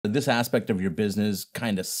This aspect of your business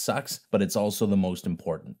kind of sucks, but it's also the most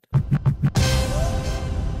important.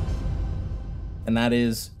 And that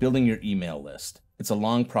is building your email list. It's a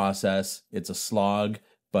long process, it's a slog,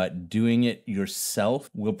 but doing it yourself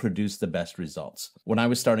will produce the best results. When I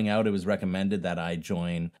was starting out, it was recommended that I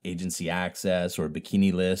join Agency Access or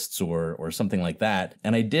Bikini Lists or something like that.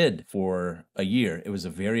 And I did for a year. It was a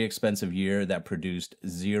very expensive year that produced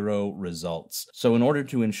 0 results. So in order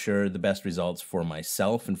to ensure the best results for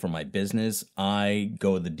myself and for my business, I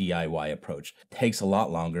go the DIY approach. It takes a lot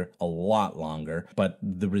longer, but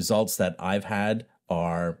the results that I've had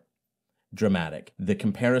are dramatic. The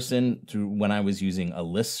comparison to when I was using a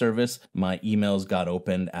list service, my emails got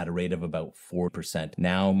opened at a rate of about 4%.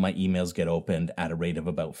 Now my emails get opened at a rate of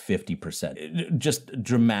about 50%. Just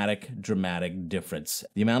dramatic difference.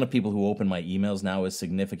 The amount of people who open my emails now is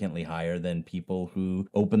significantly higher than people who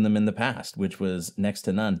opened them in the past, which was next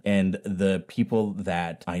to none. And the people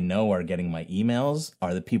that I know are getting my emails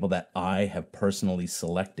are the people that I have personally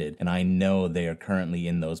selected, and I know they are currently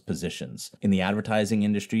in those positions. In the advertising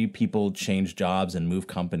industry, people change jobs and move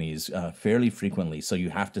companies fairly frequently, so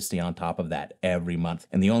you have to stay on top of that every month.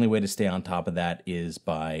 And the only way to stay on top of that is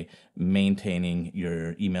by maintaining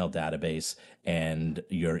your email database and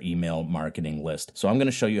your email marketing list. So I'm going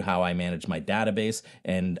to show you how I manage my database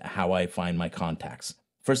and how I find my contacts.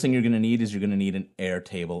 First thing you're going to need is an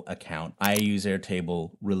Airtable account. I use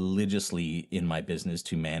Airtable religiously in my business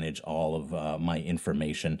to manage all of my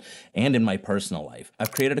information and in my personal life.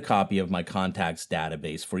 I've created a copy of my contacts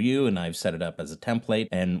database for you, and I've set it up as a template.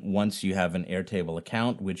 And once you have an Airtable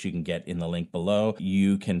account, which you can get in the link below,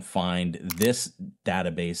 you can find this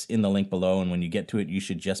database in the link below. And when you get to it, you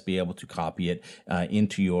should just be able to copy it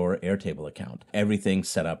into your Airtable account. Everything's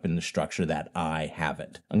set up in the structure that I have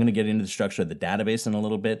it. I'm going to get into the structure of the database in a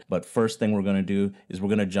little bit, but first thing we're going to do is we're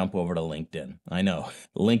going to jump over to LinkedIn. I know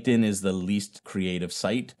LinkedIn is the least creative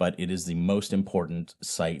site, but it is the most important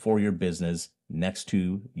site for your business next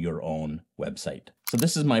to your own website. So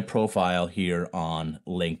this is my profile here on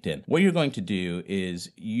LinkedIn. What you're going to do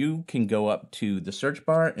is you can go up to the search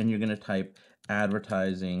bar and you're going to type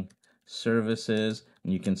advertising services,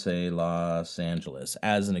 and you can say Los Angeles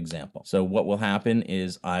as an example. So what will happen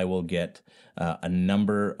is I will get a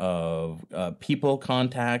number of people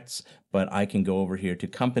contacts, but I can go over here to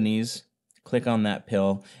companies, click on that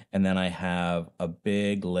pill, and then I have a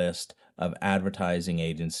big list of advertising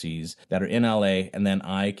agencies that are in LA, and then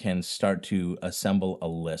I can start to assemble a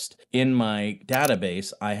list. In my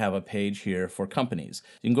database, I have a page here for companies.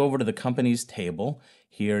 You can go over to the companies table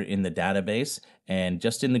here in the database, and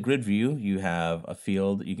just in the grid view, you have a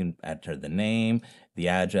field. You can enter the name, the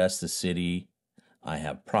address, the city. I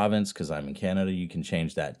have province because I'm in Canada. You can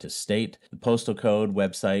change that to state, the postal code,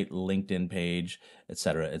 website, LinkedIn page,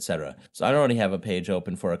 etc., etc. So I already have a page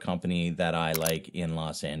open for a company that I like in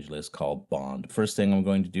Los Angeles called Bond. First thing I'm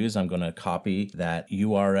going to do is I'm going to copy that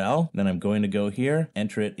URL. Then I'm going to go here,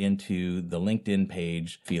 enter it into the LinkedIn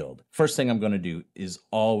page field. First thing I'm going to do is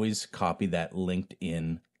always copy that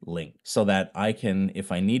LinkedIn link so that I can,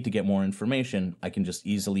 if I need to get more information, I can just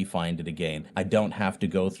easily find it again. I don't have to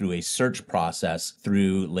go through a search process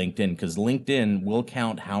through LinkedIn, because LinkedIn will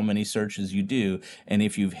count how many searches you do. And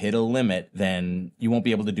if you've hit a limit, then you won't be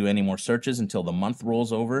able to do any more searches until the month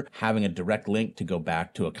rolls over. Having a direct link to go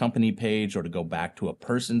back to a company page or to go back to a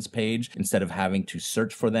person's page instead of having to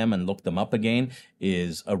search for them and look them up again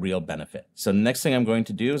is a real benefit. So the next thing I'm going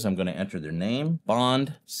to do is I'm going to enter their name,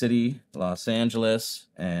 Bond, city, Los Angeles,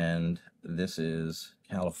 and this is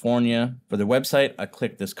California. For their website, I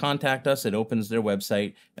click this contact us. It opens their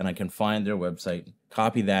website and I can find their website,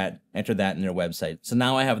 copy that, enter that in their website. So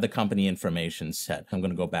now I have the company information set. I'm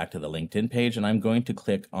going to go back to the LinkedIn page and I'm going to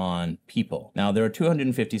click on people. Now there are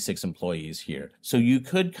 256 employees here. So you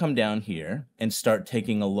could come down here and start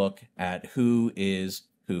taking a look at who is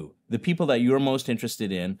who. The people that you're most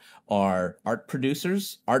interested in are art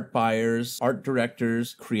producers, art buyers, art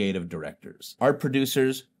directors, creative directors. Art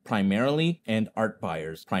producers primarily and art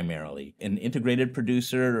buyers primarily. An integrated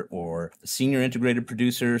producer or senior integrated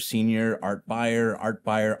producer, senior art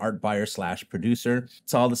buyer slash producer.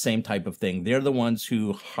 It's all the same type of thing. They're the ones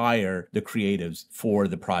who hire the creatives for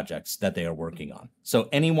the projects that they are working on. So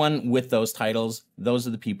anyone with those titles, those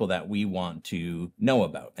are the people that we want to know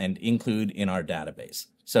about and include in our database.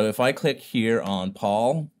 So if I click here on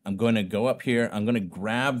Paul, I'm going to go up here. I'm going to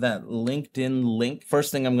grab that LinkedIn link.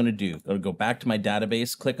 First thing I'm going to do, I'll go back to my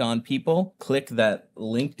database, click on people, click that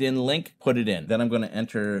LinkedIn link, put it in. Then I'm going to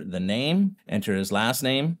enter the name, enter his last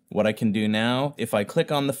name. What I can do now, if I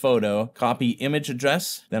click on the photo, copy image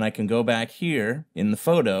address, then I can go back here in the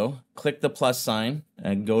photo, click the plus sign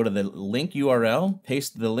and go to the link URL,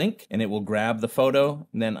 paste the link, and it will grab the photo.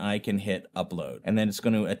 And then I can hit upload. And then it's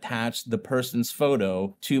going to attach the person's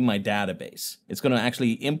photo to my database. It's going to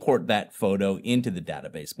actually import that photo into the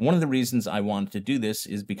database. One of the reasons I wanted to do this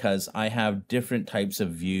is because I have different types of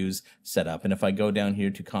views set up. And if I go down here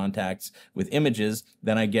to contacts with images,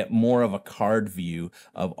 then I get more of a card view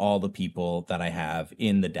of all the people that I have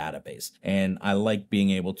in the database. And I like being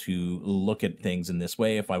able to look at things in this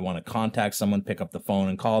way. If I want to contact someone, pick up the phone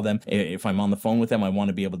and call them. If I'm on the phone with them, I want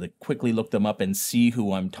to be able to quickly look them up and see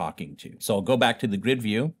who I'm talking to. So I'll go back to the grid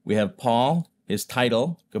view. We have Paul. His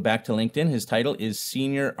title, go back to LinkedIn, his title is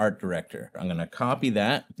Senior Art Director. I'm going to copy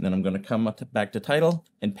that, and then I'm going to come back to title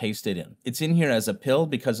and paste it in. It's in here as a pill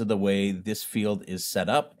because of the way this field is set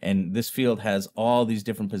up, and this field has all these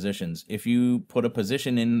different positions. If you put a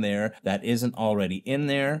position in there that isn't already in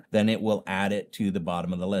there, then it will add it to the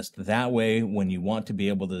bottom of the list. That way, when you want to be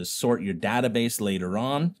able to sort your database later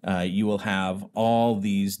on, you will have all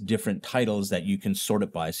these different titles that you can sort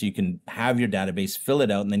it by. So you can have your database, fill it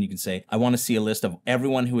out, and then you can say, I want to see a list of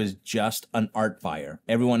everyone who is just an art buyer,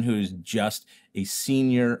 everyone who is just a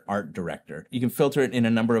senior art director. You can filter it in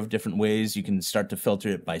a number of different ways. You can start to filter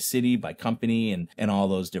it by city, by company, and all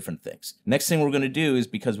those different things. Next thing we're going to do is,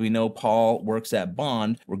 because we know Paul works at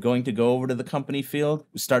Bond, we're going to go over to the company field,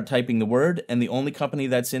 start typing the word, and the only company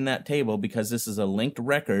that's in that table, because this is a linked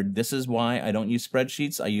record, this is why I don't use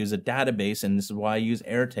spreadsheets, I use a database, and this is why I use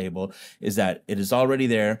Airtable, is that it is already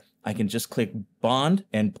there. I can just click Bond,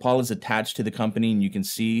 and Paul is attached to the company, and you can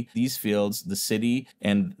see these fields, the city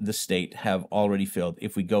and the state, have already filled.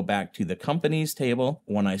 If we go back to the companies table,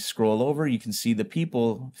 when I scroll over, you can see the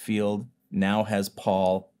people field now has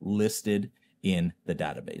Paul listed in the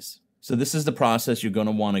database. So this is the process you're going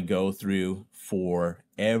to want to go through for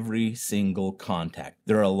every single contact.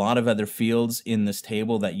 There are a lot of other fields in this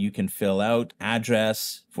table that you can fill out.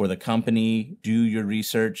 Address for the company, do your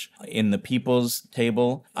research. In the people's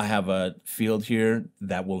table, I have a field here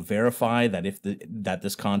that will verify that that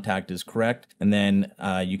this contact is correct, and then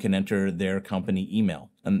you can enter their company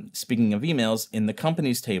email. And speaking of emails, in the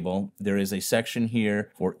companies table, there is a section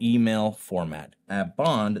here for email format. At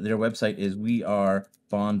Bond, their website is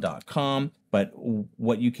wearebond.com. But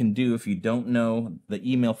what you can do if you don't know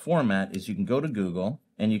the email format is you can go to Google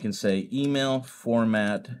and you can say email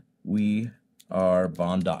format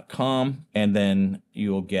wearebond.com, and then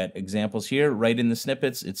you'll get examples here. Right in the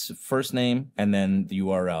snippets, it's first name and then the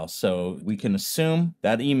URL. So we can assume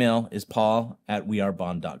that email is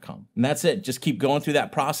paul@wearebond.com. And that's it. Just keep going through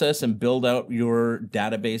that process and build out your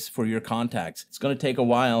database for your contacts. It's going to take a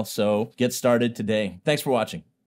while, so get started today. Thanks for watching.